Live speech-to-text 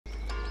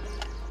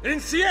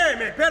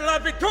Insieme per la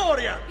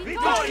vittoria!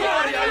 Vittoria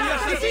agli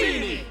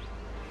assassini!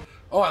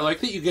 Oh, I like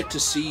that you get to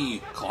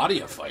see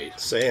Claudia fight.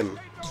 Same.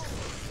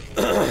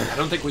 I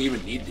don't think we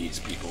even need these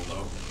people,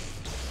 though.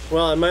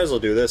 Well, I might as well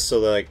do this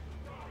so that, like,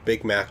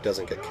 Big Mac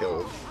doesn't get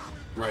killed.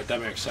 Right, that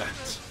makes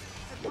sense.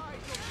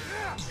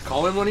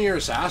 Call in one of your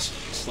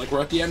assassins. Like, we're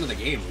at the end of the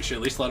game. We should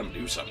at least let them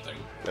do something.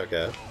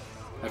 Okay.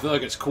 I feel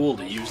like it's cool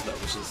to use those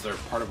since they're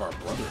part of our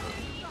Brotherhood.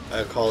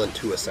 I'll call in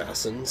 2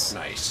 assassins.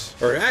 Nice.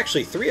 Or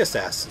actually 3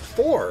 assassins.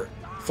 4!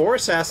 4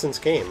 assassins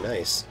came.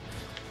 Nice.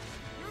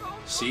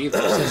 See,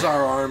 this is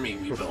our army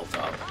we built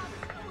up.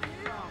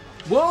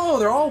 Whoa,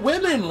 they're all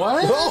women.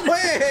 What? Oh,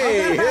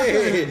 hey!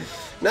 Hey!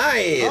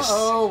 Nice!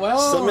 Uh-oh, well...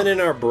 Summoning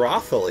our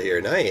brothel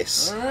here.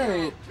 Nice.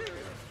 Alright.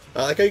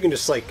 I like how you can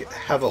just, like,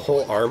 have a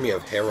whole army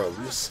of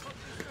harems.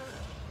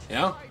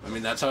 Yeah, I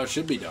mean, that's how it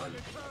should be done.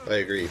 I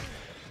agree.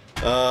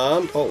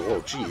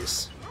 Oh,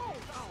 jeez.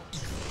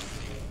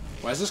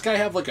 Why does this guy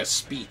have, like, a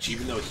speech,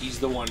 even though he's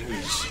the one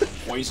who's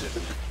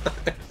poisoned?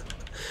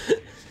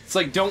 It's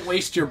like, don't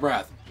waste your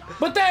breath.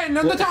 But then,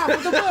 on the top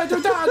of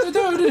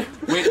the...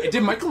 Wait,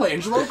 did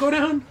Michelangelo go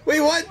down? Wait,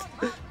 what?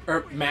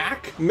 Or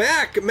Mac?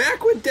 Mac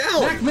went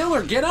down! Mac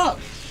Miller, get up!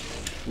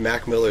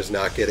 Mac Miller's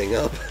not getting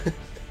up.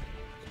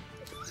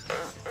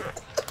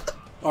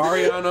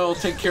 Ariana will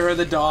take care of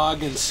the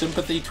dog and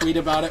sympathy tweet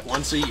about it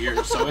once a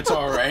year, so it's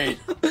alright.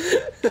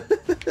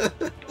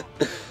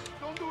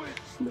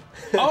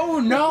 Oh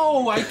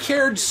no, I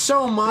cared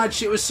so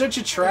much. It was such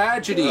a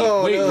tragedy.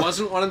 Oh, wait, no.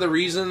 wasn't one of the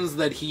reasons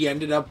that he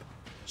ended up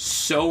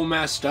so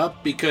messed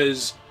up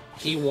because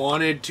he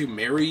wanted to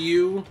marry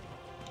you,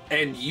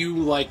 and you,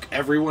 like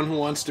everyone who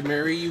wants to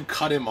marry you,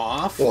 cut him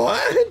off?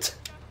 What?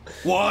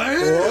 What? I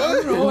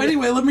don't know.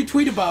 Anyway, let me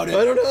tweet about it.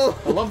 I don't know.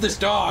 I love this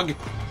dog.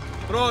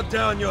 Throw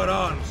down your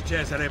arms,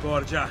 Cesare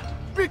Borgia.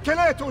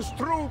 Vicoleto's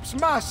troops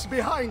mass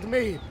behind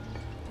me.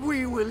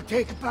 We will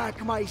take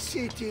back my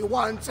city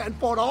once and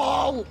for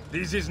all.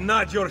 This is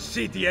not your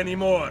city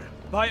anymore.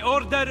 By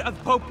order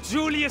of Pope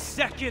Julius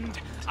II,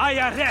 I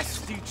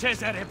arrest you,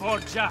 Cesare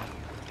Borgia,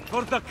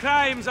 for the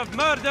crimes of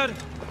murder,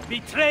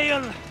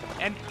 betrayal,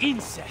 and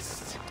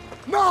incest.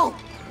 No!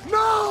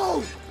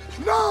 No!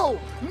 No!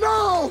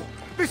 No!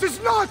 This is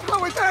not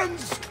how it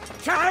ends!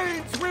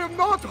 Chains will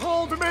not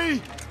hold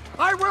me!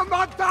 I will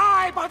not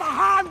die by the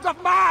hand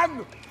of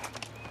man!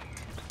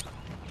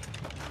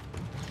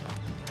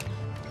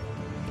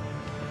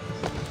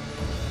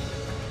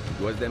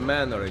 It was the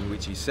manner in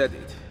which he said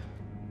it.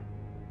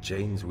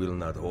 Chains will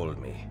not hold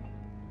me.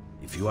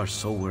 If you are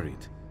so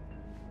worried,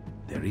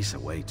 there is a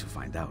way to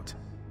find out.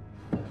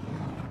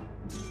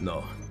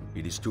 No,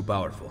 it is too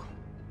powerful.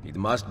 It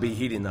must be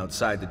hidden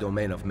outside the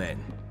domain of men.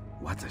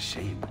 What a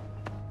shame.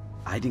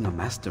 Hiding a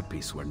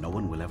masterpiece where no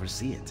one will ever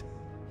see it.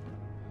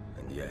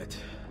 And yet,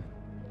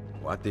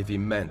 what if he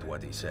meant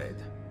what he said?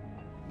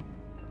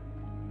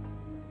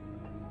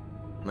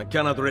 I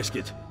cannot risk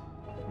it.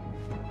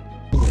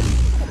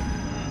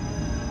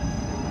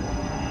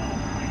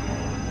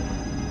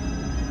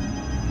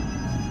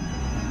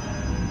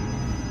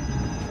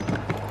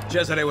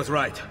 Cesare was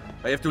right.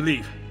 I have to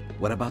leave.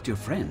 What about your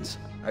friends?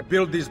 I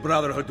built this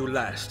Brotherhood to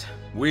last,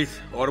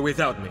 with or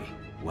without me.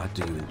 What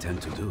do you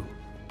intend to do?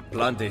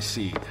 Plant a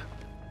seed.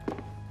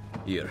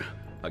 Here,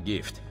 a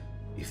gift.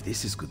 If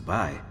this is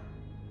goodbye,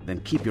 then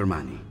keep your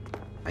money.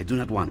 I do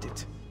not want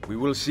it. We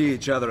will see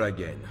each other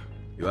again.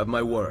 You have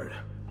my word.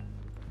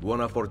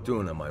 Buona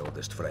fortuna, my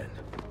oldest friend.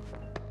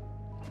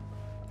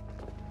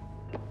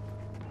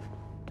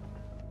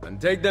 And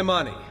take the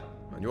money.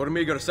 On your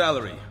meager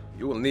salary,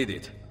 you will need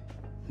it.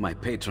 My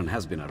patron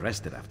has been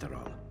arrested after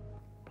all.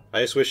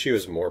 I just wish he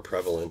was more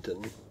prevalent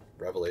in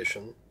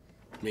Revelation.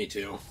 Me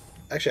too.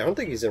 Actually, I don't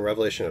think he's in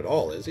Revelation at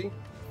all, is he?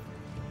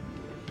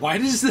 Why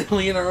does the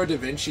Leonardo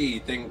da Vinci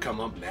thing come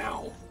up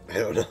now? I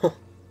don't know.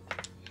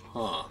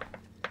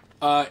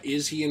 Huh.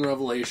 Is he in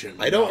Revelation?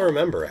 I don't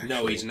remember, actually.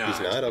 No, he's not.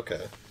 He's not?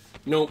 Okay.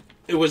 No,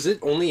 was it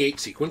only 8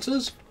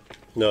 sequences?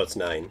 No, it's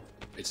 9.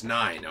 It's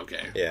 9,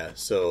 okay. Yeah,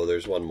 so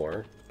there's one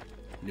more.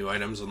 New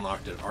items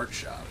unlocked at art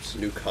shops.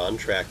 New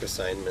contract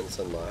assignments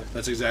unlocked.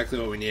 That's exactly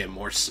what we need.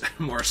 More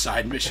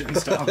side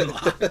missions to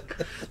unlock.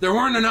 There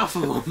weren't enough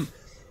of them.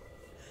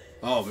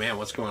 Oh man,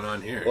 what's going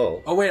on here?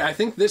 Whoa. Oh wait, I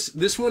think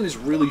this one is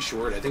really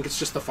short. I think it's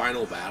just the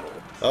final battle.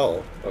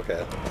 Oh,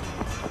 okay.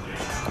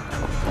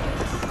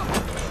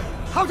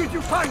 How did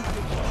you find me?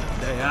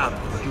 The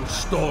apple you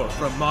stole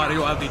from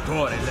Mario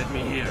Auditore, let me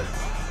hear.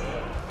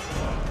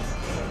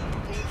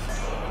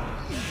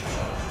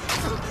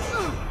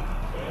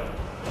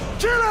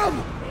 Kill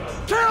him!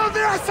 Kill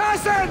the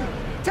assassin!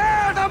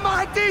 Tear the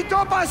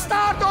maldito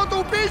bastardo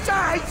to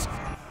pieces!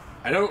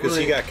 I don't Because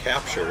really... he got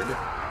captured.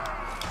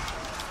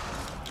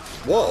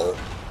 Whoa.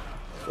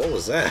 What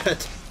was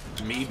that?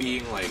 Me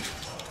being like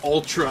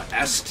ultra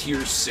S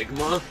tier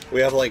Sigma.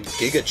 We have like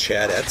Giga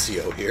Chad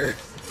Ezio here.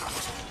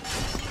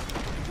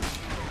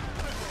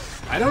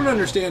 I don't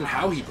understand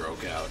how he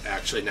broke out,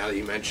 actually, now that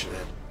you mention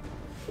it.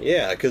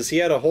 Yeah, because he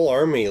had a whole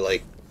army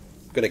like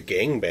gonna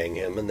gangbang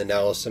him, and then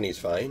now all of a sudden he's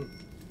fine.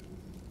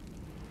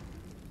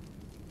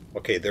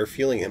 Okay, they're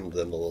feeling them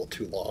a little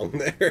too long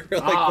there.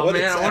 Like, oh, what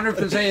man, I wonder if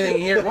there's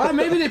anything here. Well,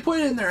 maybe they put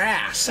it in their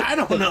ass. I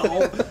don't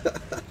know.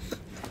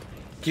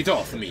 Get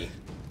off me.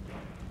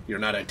 You're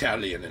not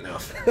Italian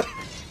enough.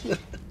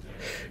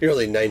 You're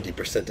only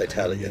 90%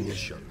 Italian.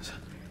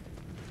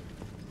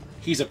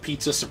 He's a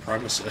pizza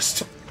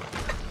supremacist.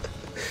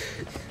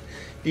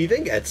 Do you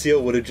think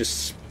Ezio would have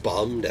just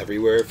bummed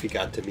everywhere if he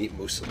got to meet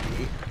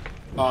Mussolini?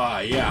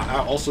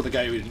 Yeah. Also the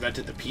guy who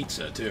invented the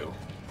pizza, too.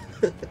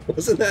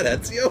 Wasn't that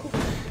Ezio?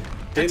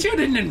 Ezio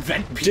didn't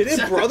invent pizza.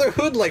 Didn't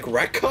Brotherhood, like,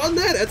 retcon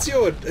that?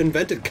 Ezio had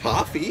invented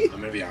coffee? I'm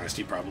gonna be honest,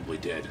 he probably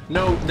did.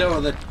 No,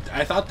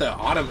 I thought the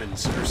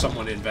Ottomans or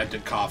someone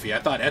invented coffee. I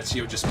thought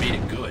Ezio just made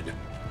it good.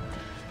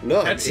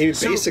 No, he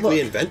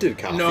basically invented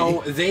coffee.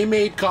 No, they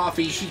made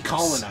coffee, he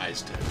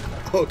colonized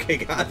it. Okay,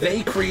 got it.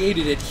 They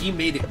created it, he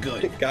made it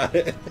good. Got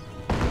it.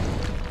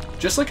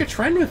 Just like a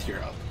trend with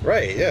Europe.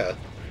 Right, yeah.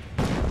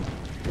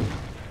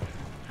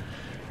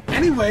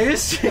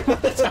 Anyways, you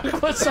want to talk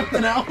about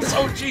something else?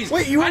 Oh, jeez.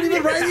 Wait, you weren't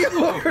even riding a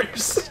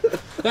horse.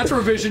 That's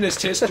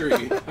revisionist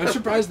history. I'm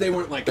surprised they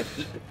weren't like,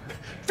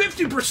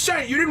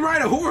 50%, you didn't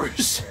ride a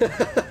horse.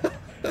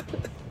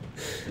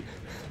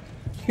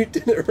 You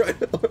didn't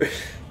ride a horse.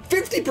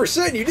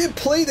 50%, you didn't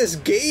play this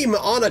game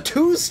on a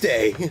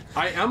Tuesday.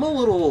 I am a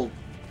little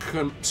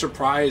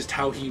surprised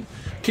how he...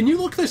 Can you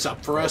look this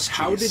up for us?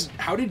 How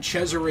did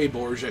Cesare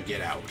Borgia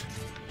get out?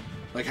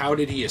 Like, how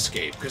did he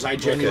escape? Because I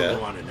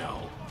genuinely want to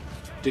know.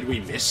 Did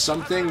we miss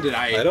something?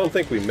 I don't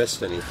think we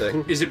missed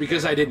anything. Is it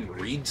because I didn't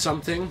read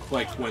something?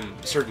 Like,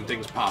 when certain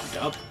things popped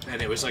up,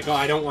 and it was like, oh,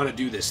 I don't want to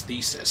do this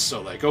thesis.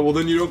 So, like, oh, well,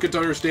 then you don't get to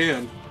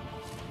understand.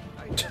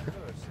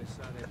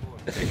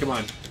 Hey, come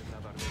on.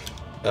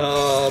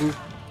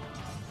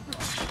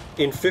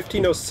 In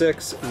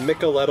 1506,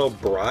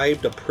 Micheletto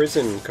bribed a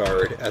prison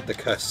guard at the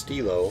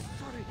Castillo,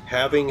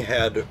 having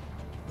had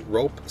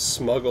rope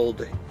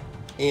smuggled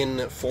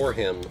in for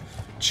him.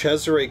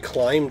 Cesare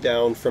climbed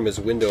down from his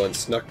window and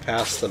snuck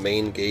past the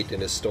main gate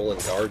in his stolen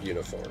guard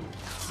uniform.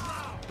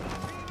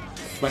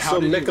 But how so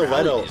did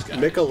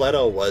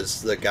Micheletto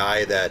was the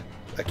guy that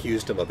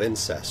accused him of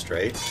incest,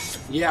 right?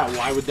 Yeah,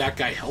 why would that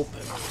guy help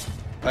him?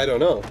 I don't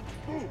know.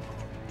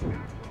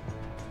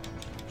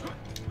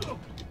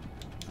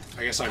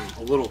 I guess I'm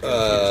a little confused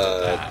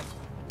with that.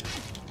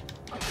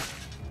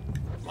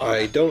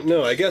 I don't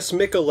know. I guess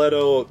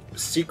Micheletto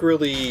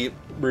secretly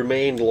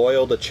remained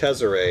loyal to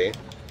Cesare,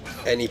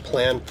 and he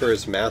planned for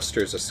his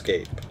master's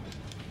escape.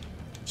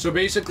 So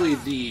basically,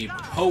 the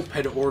Pope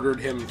had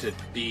ordered him to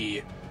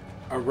be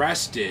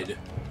arrested,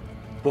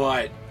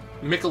 but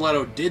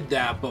Micheletto did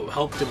that, but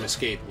helped him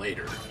escape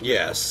later.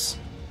 Yes.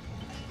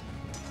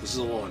 This is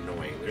a little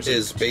annoying.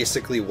 Is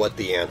basically what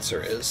the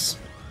answer is.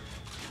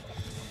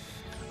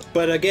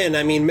 But again,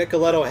 I mean,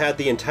 Micheletto had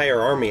the entire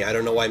army. I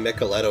don't know why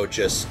Micheletto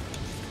just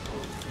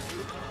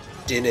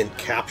didn't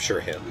capture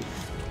him.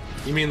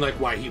 You mean like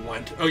why he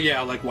went... Oh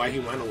yeah, like why he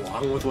went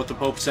along with what the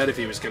Pope said if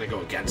he was going to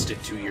go against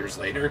it 2 years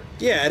later?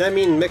 Yeah, and I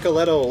mean,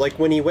 Micheletto, like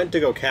when he went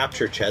to go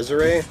capture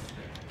Cesare,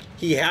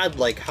 he had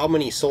like how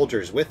many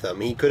soldiers with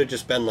him? He could have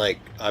just been like,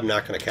 I'm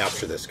not going to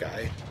capture this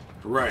guy.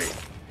 Right.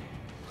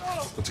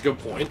 That's a good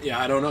point. Yeah,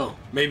 I don't know.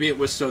 Maybe it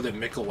was so that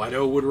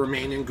Micheletto would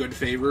remain in good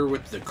favor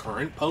with the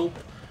current Pope?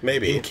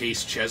 Maybe. In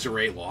case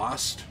Cesare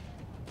lost?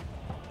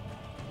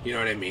 You know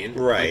what I mean?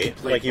 Right.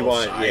 Like you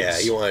want, sides. yeah,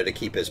 you wanted to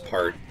keep his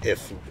part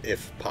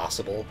if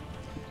possible.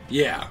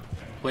 Yeah,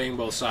 playing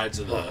both sides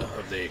of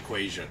the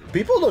equation.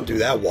 People don't do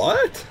that.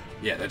 What?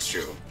 Yeah, that's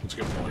true. That's a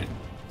good point.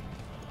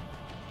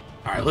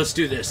 All right, let's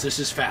do this. This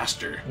is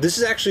faster. This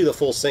is actually the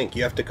full sync.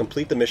 You have to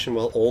complete the mission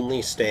while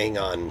only staying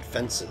on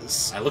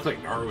fences. I look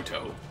like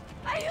Naruto.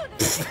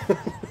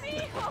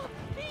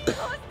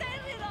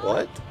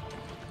 What?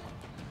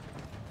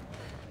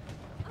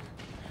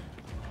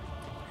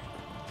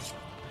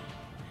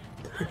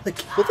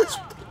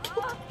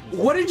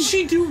 What did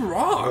she do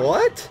wrong?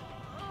 What?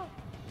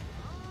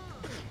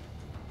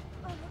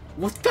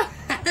 What the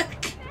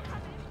heck?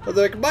 They're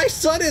like, my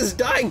son is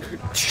dying.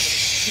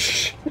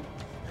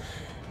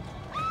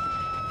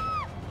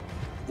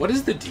 What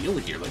is the deal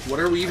here? Like, what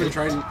are we even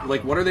trying...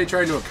 Like, what are they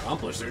trying to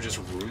accomplish? They're just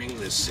ruining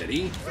this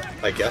city?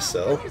 I guess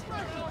so.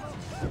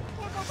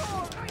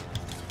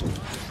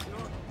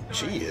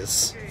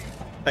 Jeez.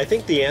 I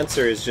think the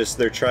answer is just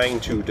they're trying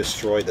to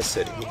destroy the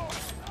city.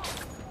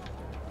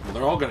 Well,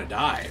 they're all gonna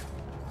die.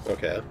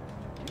 Okay.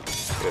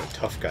 Got a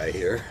tough guy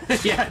here.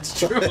 Yeah, it's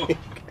true.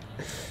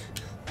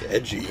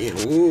 Edgy.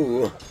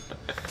 Ooh.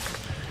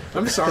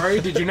 I'm sorry,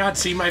 did you not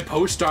see my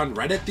post on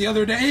Reddit the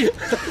other day?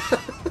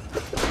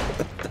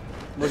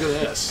 Look at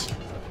this.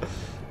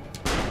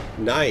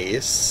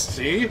 Nice.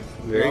 See?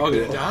 Very We're all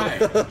cool. gonna die.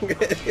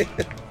 Okay.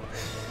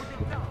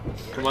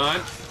 Come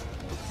on.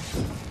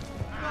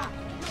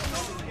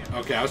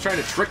 Okay, I was trying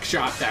to trick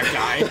shot that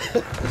guy.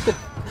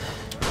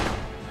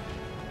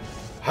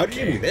 How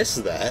did you miss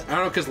that? I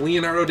don't know, because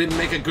Leonardo didn't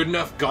make a good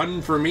enough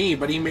gun for me,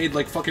 but he made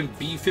like fucking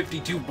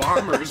B-52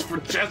 bombers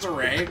for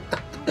Cesare.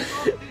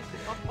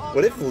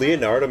 What if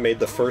Leonardo made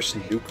the first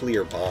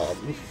nuclear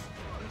bomb?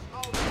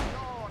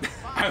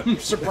 I'm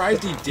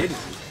surprised he didn't.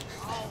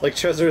 Like,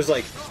 Cesare's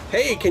like,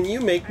 hey, can you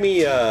make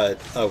me a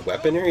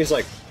weaponry? He's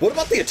like, what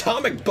about the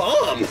atomic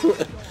bomb?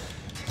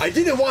 I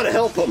didn't want to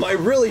help him, I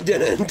really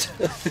didn't.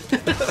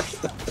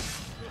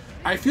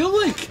 I feel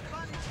like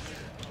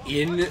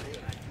in...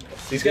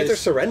 These guys are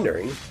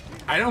surrendering.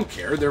 I don't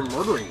care, they're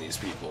murdering these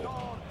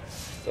people.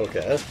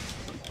 Okay.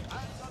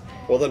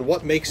 Well then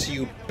what makes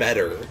you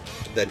better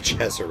than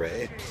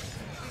Cesare?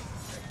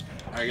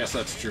 I guess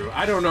that's true.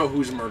 I don't know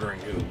who's murdering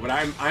who, but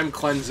I'm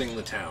cleansing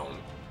the town.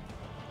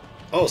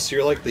 Oh, so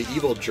you're like the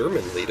evil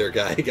German leader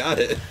guy. Got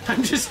it.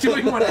 I'm just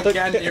doing what I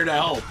can here to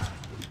help.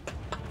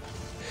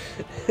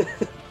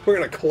 We're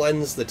gonna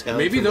cleanse the town.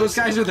 Maybe those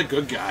guys are the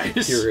good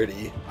guys.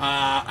 Purity.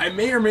 I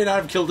may or may not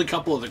have killed a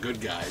couple of the good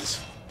guys.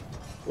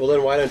 Well,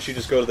 then why don't you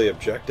just go to the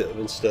objective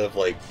instead of,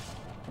 like,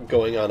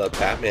 going on a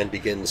Batman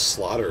Begins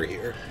slaughter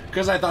here?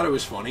 Because I thought it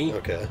was funny.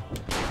 Okay.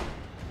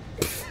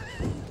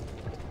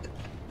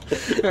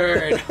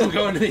 Alright, I'm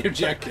going to the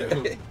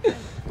objective.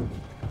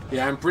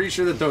 Yeah, I'm pretty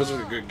sure that those are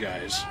the good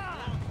guys.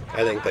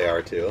 I think they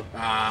are, too.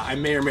 I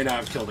may or may not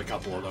have killed a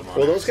couple of them.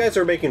 Well, those guys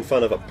are making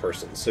fun of a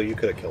person, so you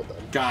could have killed them.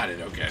 Got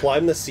it, okay.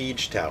 Climb the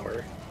siege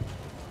tower.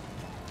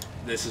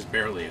 This is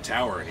barely a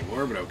tower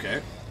anymore, but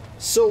okay.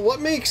 So what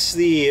makes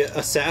the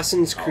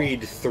Assassin's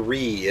Creed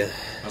 3... I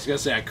was going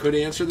to say, I could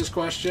answer this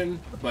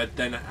question, but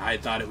then I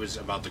thought it was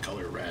about the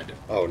color red.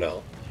 Oh,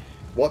 no.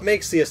 What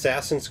makes the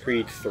Assassin's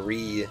Creed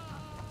 3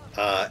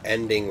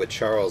 ending with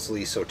Charles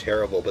Lee so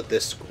terrible, but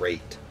this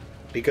great?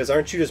 Because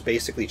aren't you just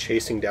basically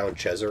chasing down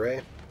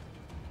Cesare?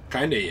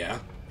 Kinda, yeah.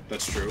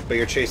 That's true. But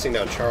you're chasing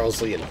down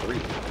Charles Lee in 3.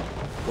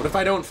 What if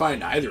I don't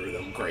find either of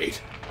them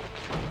great?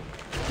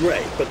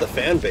 Right, but the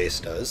fan base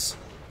does.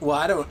 Well,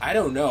 I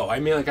don't know. I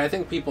mean, like, I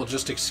think people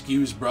just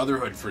excuse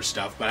Brotherhood for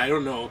stuff, but I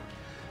don't know.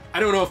 I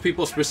don't know if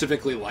people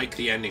specifically like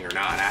the ending or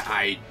not.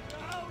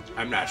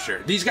 I'm not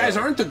sure. These guys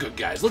aren't the good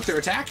guys. Look, they're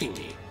attacking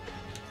me.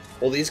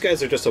 Well, these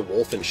guys are just a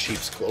wolf in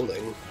sheep's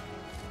clothing.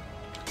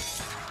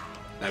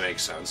 That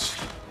makes sense.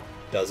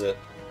 Does it?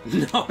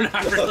 No,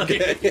 not really.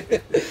 Okay.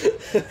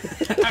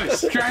 I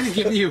was trying to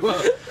give you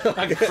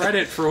a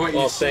credit for what you said.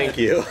 Well, thank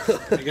you.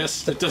 I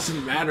guess it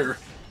doesn't matter.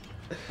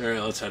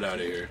 Alright, let's head out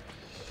of here.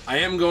 I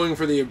am going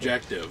for the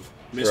objective.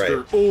 Mr.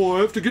 Right. Oh,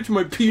 I have to get to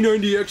my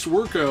P90X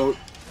workout.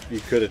 You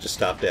could have just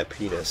stopped at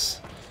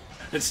penis.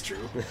 That's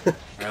true.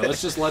 Alright,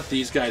 let's just let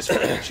these guys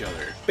fight each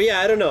other. But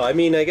yeah, I don't know. I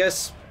mean, I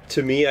guess,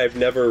 to me, I've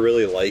never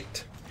really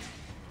liked...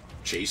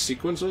 Chase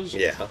sequences?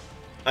 Yeah.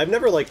 I've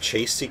never liked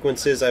chase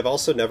sequences. I've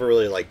also never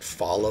really liked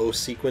follow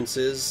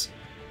sequences.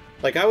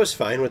 Like, I was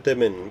fine with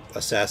them in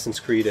Assassin's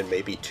Creed and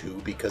maybe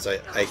 2, because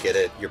I get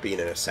it, you're being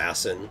an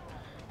assassin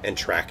and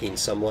tracking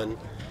someone.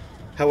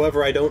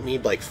 However, I don't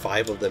need, like,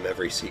 5 of them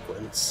every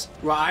sequence.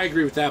 Well, I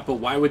agree with that, but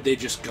why would they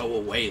just go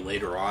away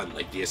later on?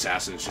 Like, the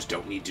assassins just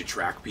don't need to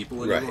track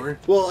people anymore?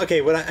 Right. Well,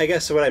 okay, I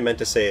guess what I meant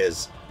to say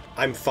is,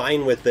 I'm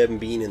fine with them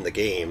being in the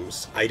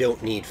games. I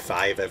don't need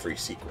 5 every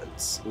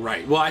sequence.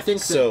 Right. Well, I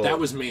think that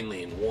was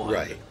mainly in 1.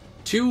 Right.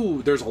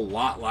 2, there's a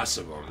lot less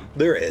of them.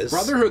 There is.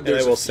 Brotherhood, there's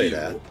and I will a say few.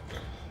 that.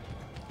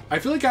 I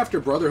feel like after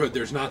Brotherhood,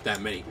 there's not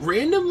that many.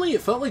 Randomly,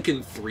 it felt like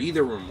in 3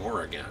 there were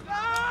more again.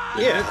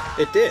 Yeah,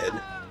 it did.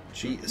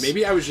 Jeez.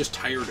 Maybe I was just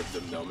tired of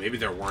them, though. Maybe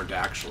there weren't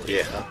actually.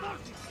 Yeah.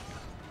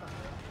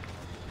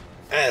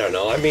 I don't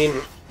know. I mean,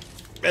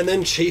 and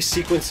then chase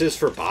sequences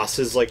for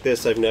bosses like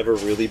this, I've never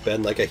really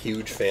been, like, a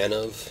huge fan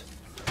of.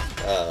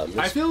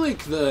 I feel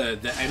like the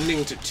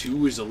ending to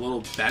 2 is a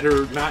little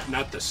better.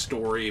 Not the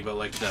story, but,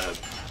 like, the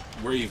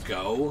where you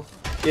go.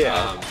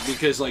 Yeah.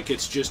 Because, like,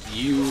 it's just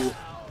you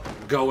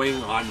going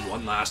on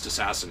one last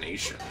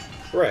assassination.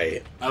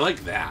 Right. I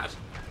like that.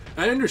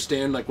 I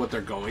understand, like, what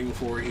they're going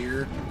for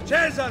here.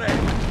 Cesare!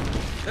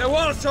 The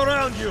walls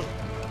surround you!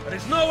 There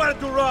is nowhere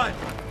to run!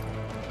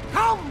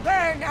 Come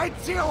then,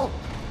 Ezio!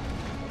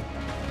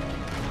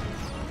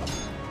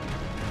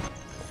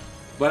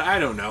 But I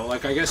don't know,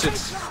 like, I guess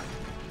it's...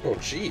 Oh,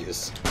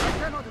 jeez. I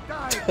cannot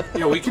die.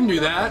 Yeah, we can do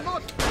that.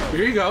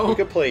 Here you go. You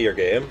could play your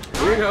game.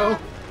 Here you go.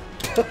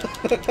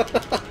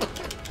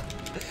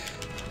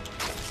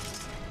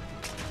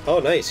 Oh,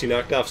 nice. You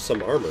knocked off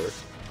some armor.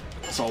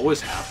 This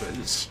always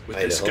happens with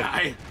I this know.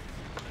 guy.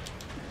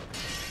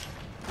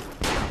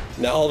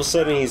 Now all of a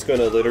sudden he's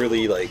gonna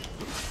literally, like...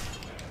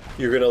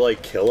 You're gonna,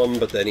 like, kill him,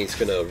 but then he's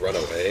gonna run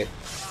away.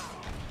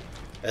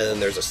 And then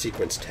there's a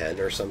sequence 10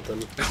 or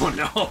something. Oh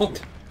no.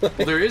 Well,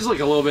 there is, like,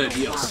 a little bit of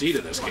DLC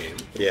to this game.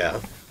 Yeah.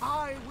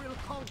 I will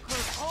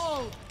conquer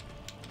all.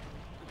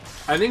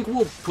 I think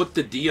we'll put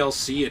the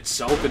DLC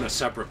itself in a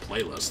separate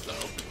playlist,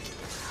 though.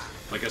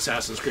 Like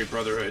Assassin's Creed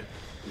Brotherhood,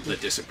 The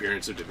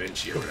Disappearance of Da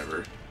Vinci, or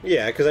whatever.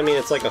 Yeah, because, I mean,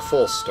 it's like a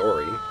full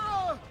story.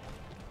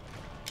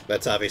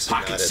 That's obviously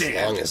Pocket not as sand.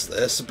 long as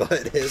this, but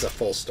it is a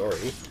full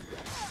story.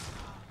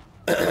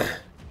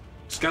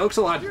 This guy looks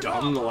a lot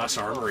dumb the less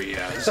armor he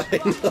has.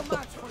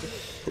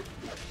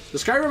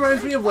 This guy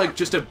reminds me of, like,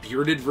 just a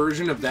bearded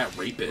version of that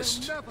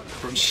rapist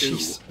from 2.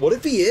 Jeez. What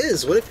if he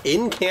is? What if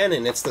in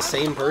canon it's the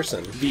same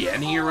person?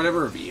 Vieni or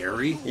whatever, or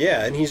Vieri?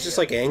 Yeah, and he's just,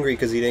 like, angry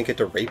because he didn't get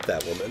to rape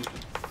that woman.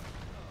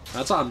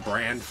 That's on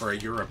brand for a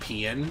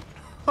European.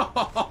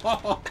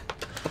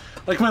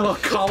 Like my little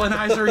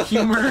colonizer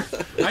humor.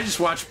 I just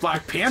watched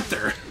Black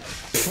Panther.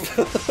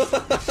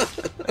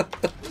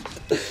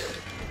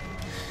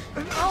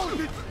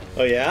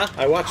 Oh yeah?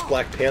 I watched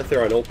Black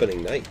Panther on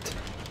opening night.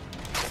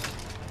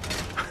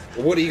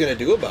 What are you gonna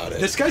do about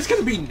it? This guy's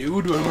gonna be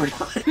nude when we're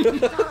done.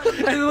 And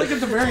then, like, at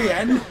the very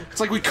end,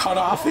 it's like we cut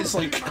off his,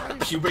 like,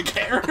 pubic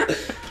hair.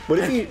 What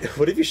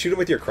if you shoot him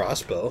with your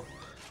crossbow?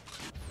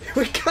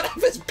 We cut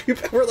off his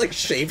pubic. We're like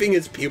shaving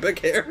his pubic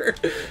hair.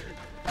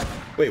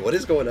 Wait, what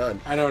is going on?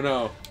 I don't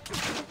know.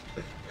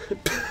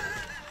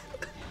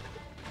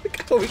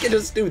 Oh, we can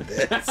just do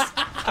this.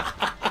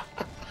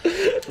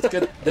 Let's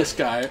get this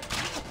guy.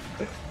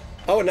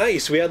 Oh,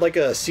 nice. We had like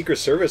a Secret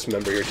Service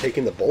member. You're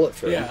taking the bullet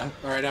for him. Yeah.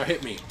 All right, now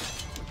hit me.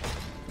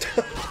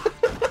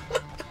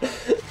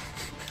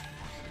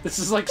 This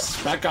is like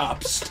Spec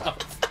Ops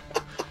stuff.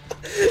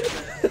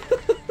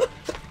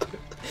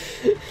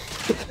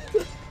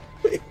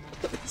 Wait,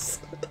 what is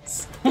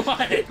this?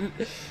 What?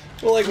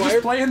 Well, like, Why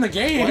are playing the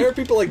game? Why are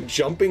people like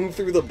jumping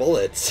through the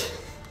bullets?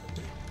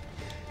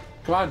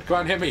 Come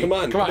on, hit me. Come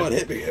on,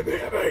 hit me.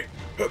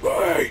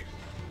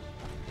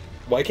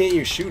 Why can't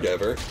you shoot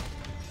ever?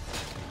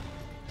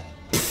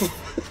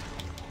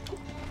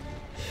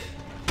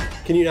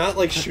 Can you not,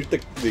 like, shoot the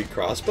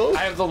crossbow? I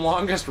have the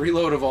longest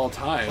reload of all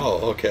time.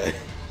 Oh, okay.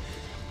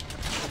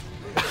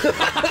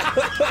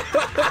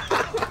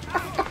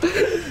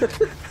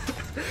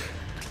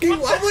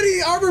 How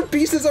many armor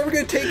pieces are we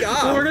gonna take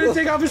off? Well, we're gonna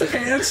take off his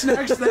pants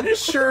next, then his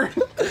shirt.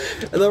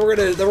 And then we're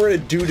gonna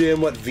do to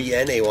him what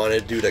Vienne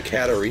wanted to do to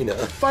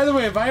Katarina. By the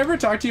way, have I ever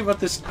talked to you about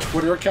this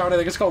Twitter account? I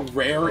think it's called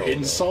Rare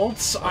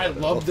Insults. I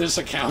love this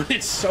account.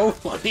 It's so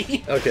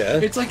funny. Okay.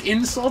 It's like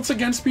insults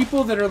against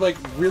people that are like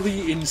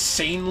really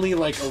insanely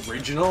like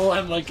original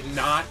and like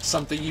not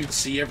something you'd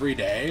see every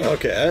day.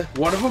 Okay.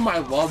 One of them I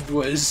loved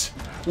was,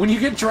 when you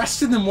get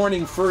dressed in the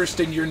morning first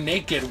and you're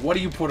naked, what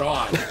do you put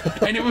on?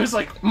 And it was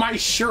like, my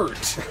shirt.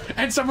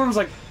 And someone was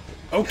like,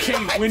 okay,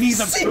 Winnie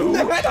the Pooh.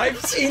 I've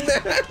seen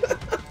that.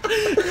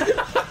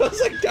 I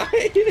was like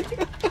dying.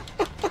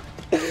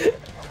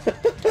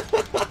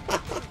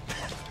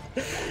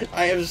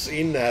 I have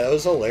seen that. That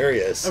was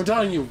hilarious. I'm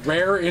telling you,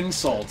 Rare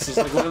Insults is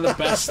like one of the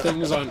best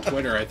things on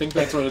Twitter. I think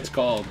that's what it's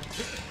called.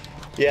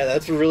 Yeah,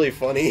 that's really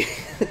funny.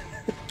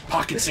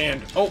 Pocket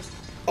sand. Oh.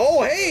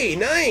 Oh, hey,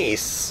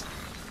 nice.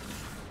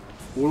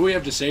 What do we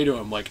have to say to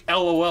him? Like,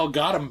 LOL,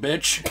 got him,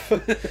 bitch.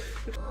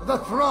 The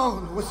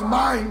throne was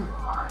mine.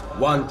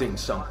 Wanting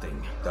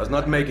something does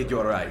not make it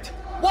your right.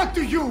 What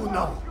do you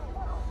know?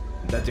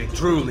 That a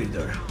true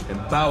leader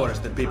empowers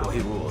the people he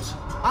rules.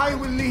 I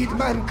will lead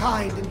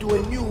mankind into a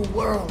new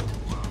world.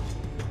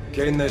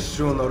 Che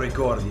nessuno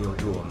ricordi il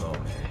tuo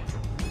nome.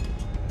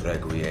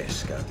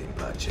 Requiescat in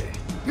pace.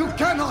 You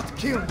cannot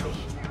kill me.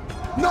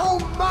 No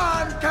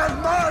man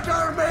can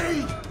murder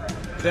me.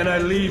 Then I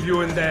leave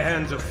you in the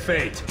hands of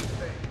fate.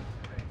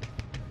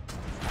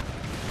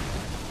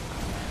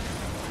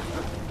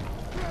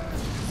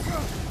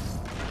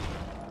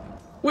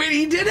 Wait,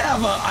 he did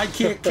have a I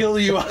can't kill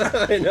you.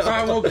 I know.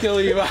 I won't kill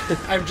you.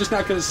 I'm just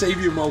not going to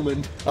save you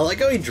moment. I like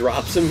how he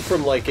drops him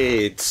from like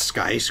a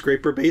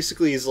skyscraper.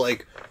 Basically, he's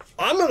like,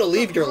 I'm gonna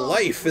leave your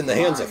life in the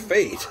hands of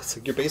fate. It's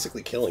like you're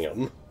basically killing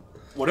him.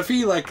 What if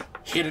he, like,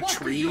 hit a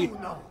tree,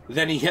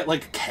 then he hit,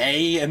 like,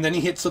 K, and then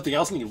he hit something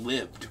else and he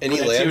lived? And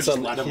he lands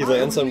on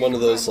one of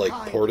those, like,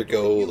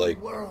 portico,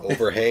 like,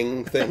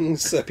 overhang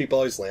things that people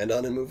always land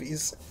on in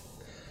movies.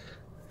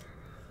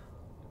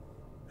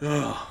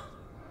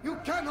 You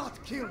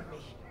cannot kill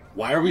me.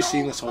 Why are we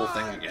seeing this whole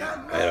thing again?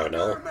 I don't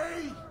know.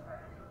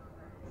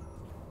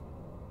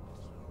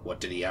 What,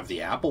 did he have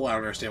the apple? I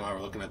don't understand why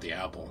we're looking at the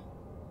apple.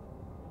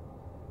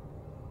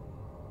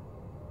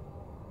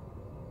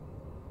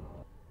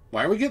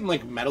 Why are we getting,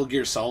 like, Metal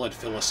Gear Solid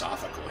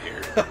philosophical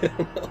here? I don't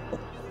know.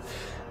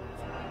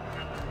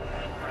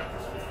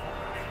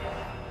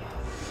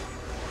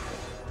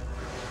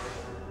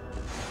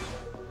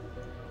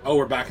 Oh,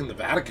 we're back in the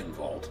Vatican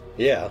vault.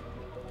 Yeah.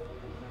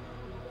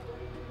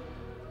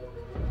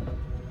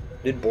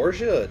 Did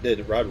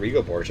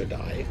Rodrigo Borgia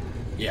die?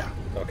 Yeah.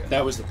 Okay.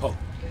 That was the Pope.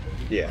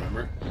 Yeah.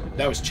 Remember?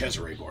 That was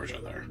Cesare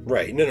Borgia there.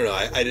 Right. No.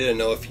 I didn't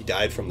know if he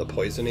died from the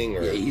poisoning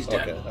or... Yeah, he's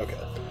dead.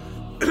 Okay.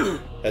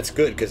 That's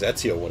good, because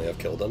Ezio wouldn't have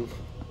killed him.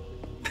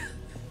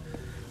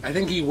 I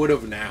think he would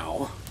have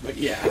now, but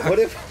yeah. What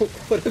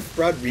if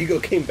Rodrigo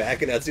came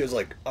back and Ezio was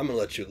like, I'm gonna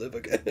let you live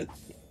again?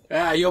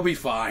 Ah, you'll be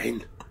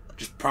fine.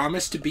 Just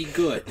promise to be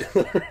good.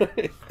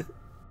 We've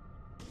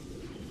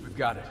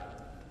got it.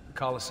 The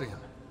Colosseum.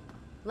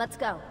 Let's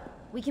go.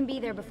 We can be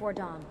there before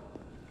dawn.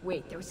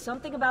 Wait, there was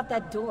something about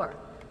that door.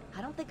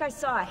 I don't think I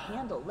saw a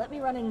handle. Let me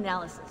run an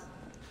analysis.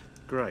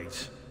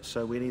 Great.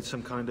 So we need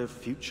some kind of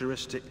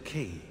futuristic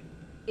key.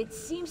 It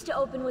seems to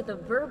open with a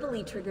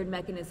verbally triggered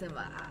mechanism.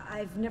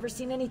 I've never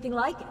seen anything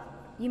like it.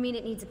 You mean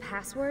it needs a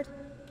password?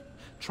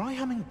 Try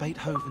humming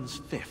Beethoven's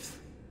Fifth.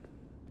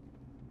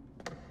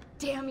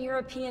 Damn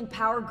European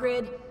power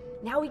grid.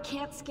 Now we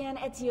can't scan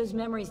Ezio's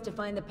memories to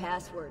find the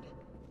password.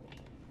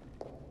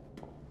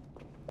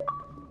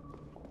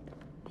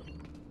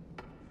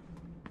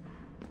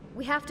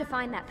 We have to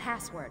find that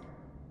password.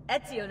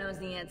 Ezio knows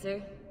the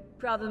answer.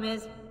 Problem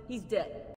is, he's dead.